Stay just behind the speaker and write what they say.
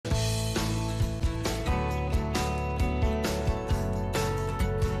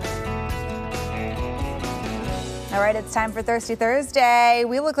All right, it's time for Thirsty Thursday.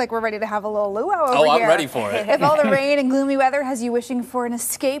 We look like we're ready to have a little luau over here. Oh, I'm ready for it. If all the rain and gloomy weather has you wishing for an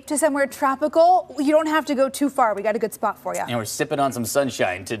escape to somewhere tropical, you don't have to go too far. We got a good spot for you. And we're sipping on some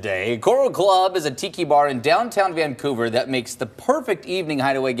sunshine today. Coral Club is a tiki bar in downtown Vancouver that makes the perfect evening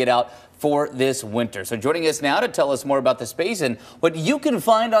hideaway get out for this winter. So joining us now to tell us more about the space and what you can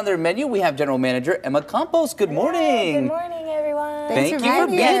find on their menu, we have General Manager Emma Campos. Good morning. Good morning, everyone. Thanks Thank for you for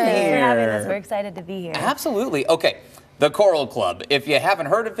being being here. Thanks for having here. us. We're excited to be here. Absolutely. Okay. The Coral Club. If you haven't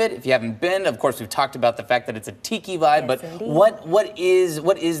heard of it, if you haven't been, of course, we've talked about the fact that it's a tiki vibe, Yes, but indeed. what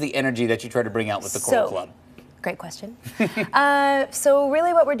is the energy that you try to bring out with the Coral Club? Great question. So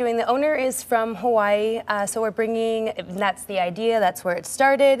really what we're doing, the owner is from Hawaii, so we're bringing, that's the idea, that's where it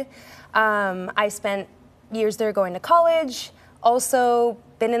started. I spent years there going to college, also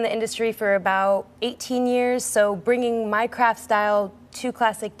been in the industry for about 18 years, so bringing my craft style to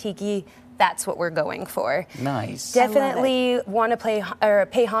classic tiki, that's what we're going for. Nice. Definitely want to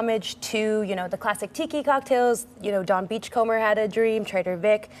pay homage to, you know, the classic tiki cocktails. You know, Don Beachcomber had a dream, Trader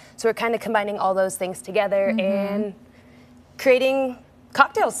Vic. So we're kind of combining all those things together and creating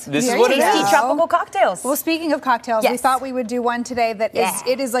cocktails. This is what it tasty is. tropical cocktails. Well, speaking of cocktails, we Yes. thought we would do one today that Yeah.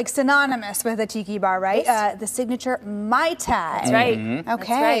 it is like synonymous with a tiki bar, right? Yes. The signature Mai Tai. That's right. Okay, That's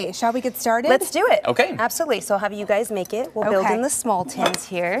right. shall we get started? Let's do it. Okay. Absolutely. So I'll have you guys make it. We'll build Okay. in the small tins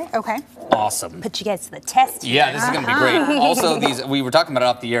here. Okay. Awesome. Put you guys to the test. Yeah, this is going to be great. Also, these we were talking about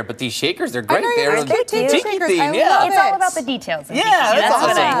it off the air, but these shakers, they're great. know, They're yours are too. tiki Shakers, theme, I yeah. love It's all about the details. of Yeah, tiki. that's That's what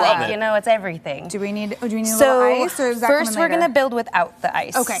awesome. I Love think. it. You know, it's everything. Do we need a little So ice, or is that first coming we're later? going to build without the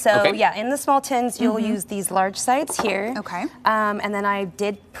ice. Okay. So Okay. yeah, in the small tins you'll use these large sides here. Okay. And then I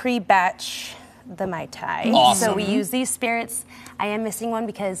did pre-batch the Mai Tai. Awesome. So we use these spirits. I am missing one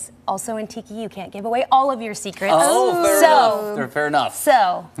because also in tiki you can't give away all of your secrets. Oh, fair enough. Fair enough.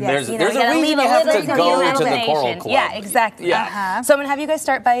 So There's you know, there's you a gotta reason leave you a have little to bit go of to the Coral imagination. Club. Yeah, exactly. Yeah. So I'm gonna have you guys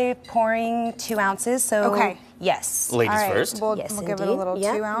start by pouring 2 ounces. So Okay. Yes. Ladies All right, first. We'll Yes, give it a indeed. little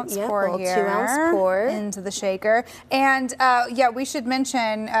Yeah, 2-ounce yeah, pour little here. 2-ounce pour. Into the shaker. And yeah, we should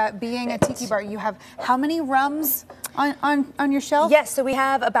mention, being a tiki bar, you have how many rums on your shelf? Yes, so we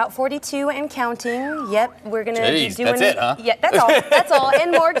have about 42 and counting. Yep, we're gonna be Jeez, doing. that's it, huh? Yeah, that's all. That's all,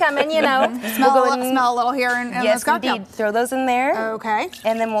 and more coming. You know, Smell a little here in Yes, this cocktail. indeed. Throw those in there. Okay.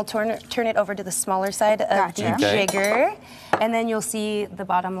 And then we'll turn it over to the smaller side of Gotcha. the Okay. jigger, and then you'll see the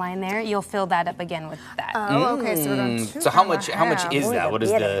bottom line there. You'll fill that up again with that. Oh, okay. So we're going So how much is that? What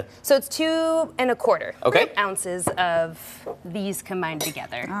is the So it's 2 1/4 Okay. ounces of these combined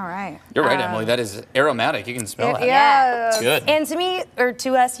together. All right. You're right, Emily. That is aromatic. You can smell it. Yeah. It's good. And to me, or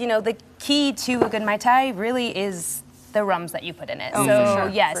to us, you know, the key to a good Mai Tai really is the rums that you put in it. Oh, so for sure,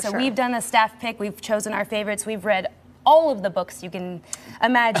 yeah, for so sure. we've done a staff pick. We've chosen our favorites. We've read all of the books you can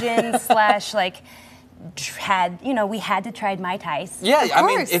imagine slash like we had to try Mai Tais. Yeah, I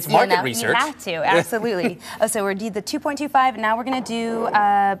mean, course. it's You market know, research. We have to, absolutely. So we did the 2.25, now we're gonna do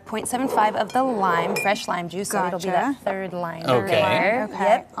 0.75 of the lime, fresh lime juice, so it'll be Gotcha. that third lime Okay. there. Okay,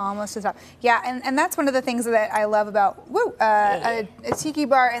 Yep. almost as well. Yeah, and that's one of the things that I love about a tiki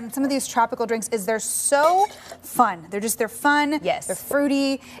bar and some of these tropical drinks is they're so fun. They're fun. Yes. They're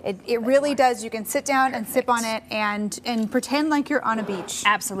fruity. It really does. You can sit down and sip on it and pretend like you're on a beach.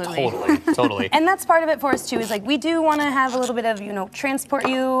 Absolutely. Totally. And that's part of it for us too, is like we do want to have a little bit of, transport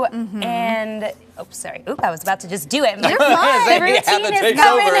you and, I was about to just do it. You're fine. The You have to routine is take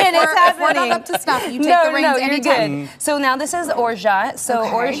coming over. in, it's If we're happening. not up to snuff, you take no, the reins no, you're anytime. good. So now this is orgeat. So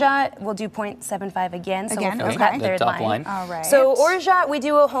Okay. orgeat, we'll do 0.75 again. So Again, we'll fill okay. that The third top line. line. All right. So orgeat, we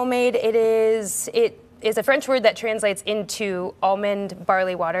do a homemade. It is a French word that translates into almond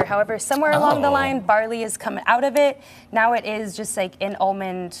barley water. However, somewhere along the Oh. line, barley is coming out of it. Now it is just like an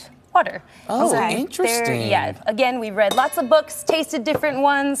almond water. Oh, So interesting. yeah, again, we've read lots of books, tasted different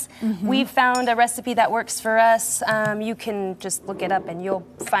ones. We've found a recipe that works for us. You can just look it up and you'll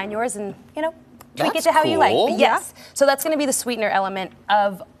find yours and, tweak it That's to how you like. cool. But yes, so that's gonna be the sweetener element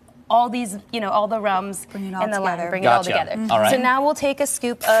of all these, all the rums Bring it all and the lime, together. bring it all Gotcha. together. All right. So now we'll take a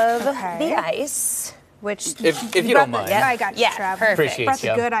scoop of Okay. the ice. Which, If you don't mind. I got you, Yeah, Trav. perfect. Appreciate Brought the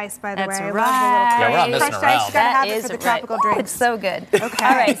you. good ice, by the That's way. I right. love the Yeah, we're not little messing crushed ice. around. You gotta have it is for the right. tropical Ooh, drinks. it's so good. Okay.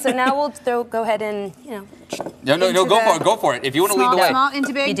 All right, so now we'll go ahead and, No, Into go the- for it. Go for it. If you want to lead the way. Small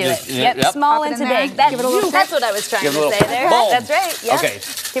into big. you do Just- it. Yep, yep. small Pop it into in there. big. That's, Give it a little that's shake. what I was trying Give it a to little say there. boom. That's right. Yep. Okay.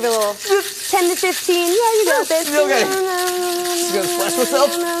 Give it a little 10 to 15. Yeah, you got this. Okay. Just gonna splash myself.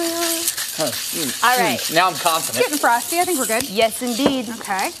 All right. Now I'm confident. Getting frosty. I think we're good. Yes, indeed.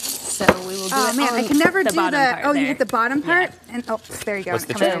 Okay. So we will do Oh it man, on I can never the do bottom the. part Oh, you there. hit the bottom part, Yeah. and there you go. What's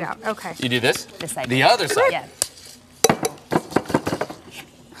It's the coming trick? right out. Okay. You do this? This side. The other side. Yeah.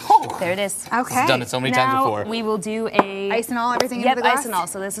 Oh. There it is. Okay. Done it so many times Now before. we will do a Ice and all, everything yep, into the glass? ice and all.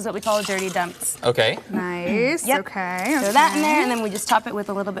 So this is what we call a dirty dumps. Okay. Nice. Yep. Okay. Throw that in there, and then we just top it with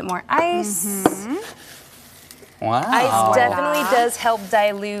a little bit more ice. Wow. Ice definitely does help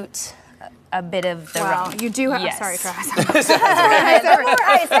dilute a bit of the rum. You do have. Yes. Sorry, Travis. More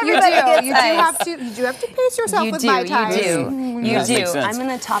ice. Everybody gets You ice. do have to pace yourself You with do. Mai Tais. You That do. makes sense. I'm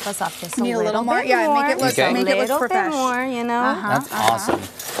gonna top us off just Need a little more. bit Yeah, more. make it look Okay. make it look little bit professional. more. You know. That's awesome.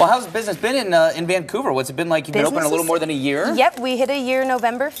 Well, how's business been in Vancouver? What's it been like? You've been open a Business little is- more than a year? Yep, we hit a year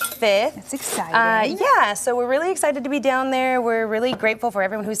November 5th. It's exciting. Yeah, so we're really excited to be down there. We're really grateful for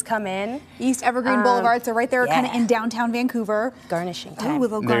everyone who's come in. East Evergreen Boulevard, so right there, kind of yeah. in downtown Vancouver. Garnishing Oh, time.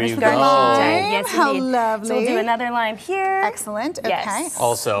 with a little There garnish you with a go. lime. Yes, How indeed. lovely. So we'll do another lime here. Excellent. Okay. Yes.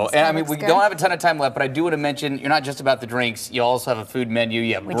 Also, That and I mean, looks we good. don't have a ton of time left, but I do want to mention you're not just about the drinks. You also have a food menu.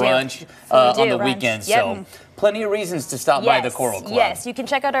 You have We do. brunch We on do. the Brunch. weekends. Yep. So plenty of reasons to stop by the Coral Club. Yes, you can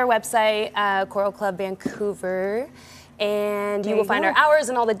check out our website, Coral Club Vancouver, and you will find our hours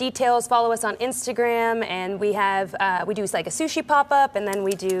and all the details. Follow us on Instagram, and we have we do like a sushi pop-up, and then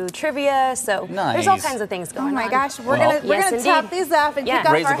we do trivia. So there's all Nice. kinds of things Oh going on. my gosh, we're Well, gonna yes, top indeed. these up and Yeah. kick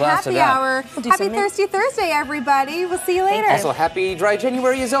off Raise a our glass to happy that. hour. We'll do Happy some Thirsty Thursday, everybody. We'll see you later. Also, happy dry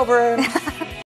January is over.